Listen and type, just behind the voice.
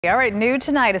All right, new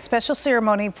tonight, a special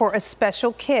ceremony for a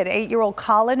special kid. 8-year-old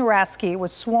Colin Rasky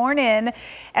was sworn in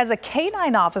as a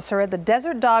K-9 officer at the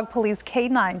Desert Dog Police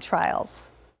K-9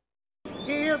 trials.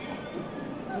 Here.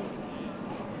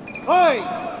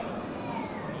 Hi.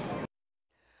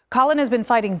 Colin has been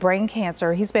fighting brain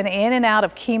cancer. He's been in and out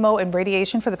of chemo and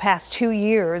radiation for the past 2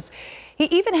 years. He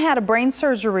even had a brain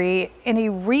surgery and he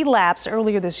relapsed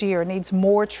earlier this year, needs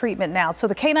more treatment now. So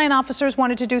the K-9 officers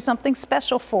wanted to do something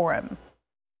special for him.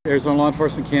 Arizona Law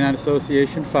Enforcement K-9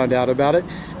 Association found out about it,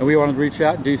 and we wanted to reach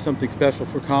out and do something special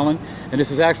for Colin. And this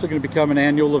is actually going to become an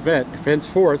annual event.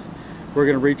 Henceforth, we're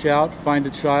going to reach out, find a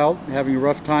child having a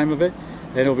rough time of it,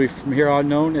 and it'll be from here on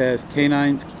known as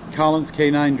Colin's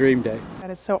K-9 Dream Day. That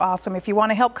is so awesome. If you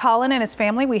want to help Colin and his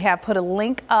family, we have put a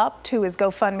link up to his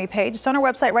GoFundMe page. It's on our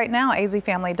website right now,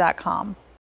 azfamily.com.